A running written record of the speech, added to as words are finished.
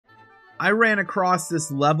I ran across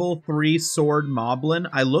this level 3 Sword Moblin.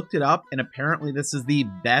 I looked it up, and apparently this is the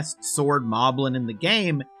best Sword Moblin in the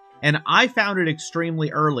game, and I found it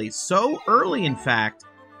extremely early. So early, in fact,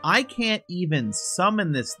 I can't even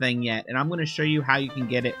summon this thing yet, and I'm going to show you how you can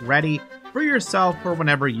get it ready for yourself for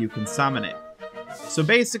whenever you can summon it. So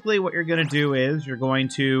basically what you're going to do is you're going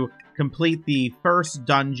to complete the first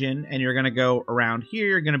dungeon, and you're going to go around here.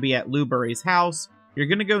 You're going to be at Lubury's house. You're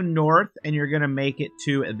going to go north, and you're going to make it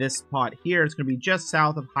to this spot here. It's going to be just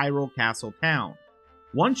south of Hyrule Castle Town.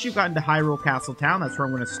 Once you've gotten to Hyrule Castle Town, that's where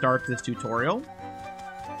I'm going to start this tutorial.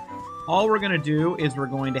 All we're going to do is we're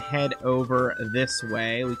going to head over this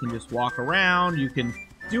way. We can just walk around. You can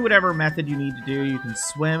do whatever method you need to do. You can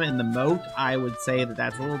swim in the moat. I would say that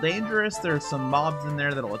that's a little dangerous. There's some mobs in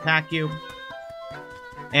there that'll attack you.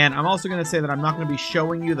 And I'm also going to say that I'm not going to be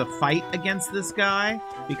showing you the fight against this guy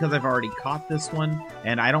because I've already caught this one,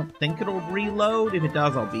 and I don't think it'll reload. If it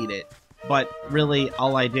does, I'll beat it. But really,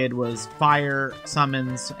 all I did was fire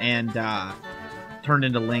summons and turned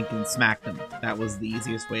into Link and smacked them. That was the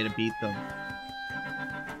easiest way to beat them.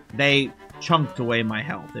 They chunked away my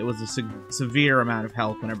health. It was a severe amount of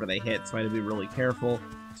health whenever they hit, so I had to be really careful.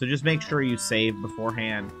 So just make sure you save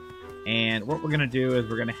beforehand. And what we're going to do is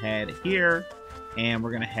we're going to head here, and we're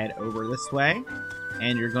going to head over this way.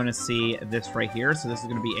 And you're going to see this right here. So this is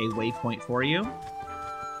going to be a waypoint for you.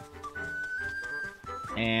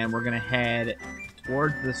 And we're going to head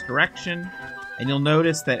towards this direction. And you'll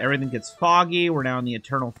notice that everything gets foggy. We're now in the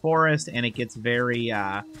Eternal Forest, and it gets very,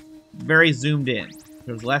 very zoomed in.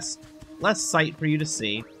 There's less sight for you to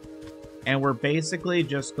see. And we're basically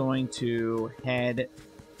just going to head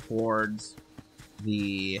towards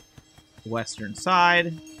the western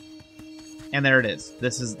side. And there it is.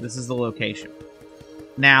 This is the location.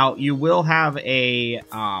 Now, you will have a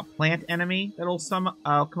plant enemy that'll come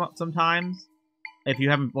up sometimes. If you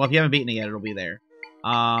haven't beaten it yet, it'll be there.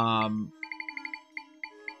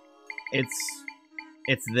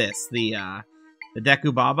 It's this, the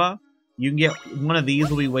Deku Baba. You can get one of these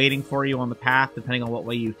will be waiting for you on the path, depending on what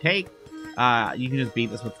way you take. You can just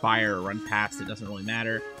beat this with fire or run past it, doesn't really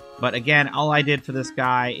matter. But again, all I did for this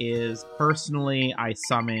guy is, personally, I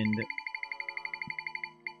summoned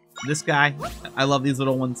this guy. I love these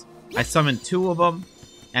little ones. I summoned 2 of them,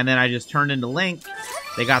 and then I just turned into Link.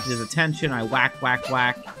 They got his attention. I whack, whack,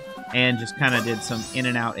 whack, and just kind of did some in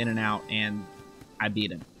and out, and I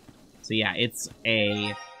beat him. So yeah, it's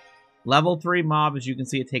a level 3 mob. As you can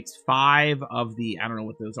see, it takes 5 of the, I don't know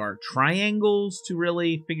what those are, triangles to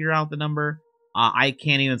really figure out the number. I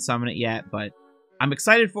can't even summon it yet, but I'm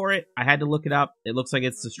excited for it. I had to look it up. It looks like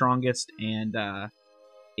it's the strongest, and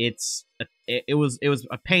it was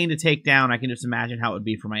a pain to take down. I can just imagine how it would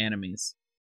be for my enemies.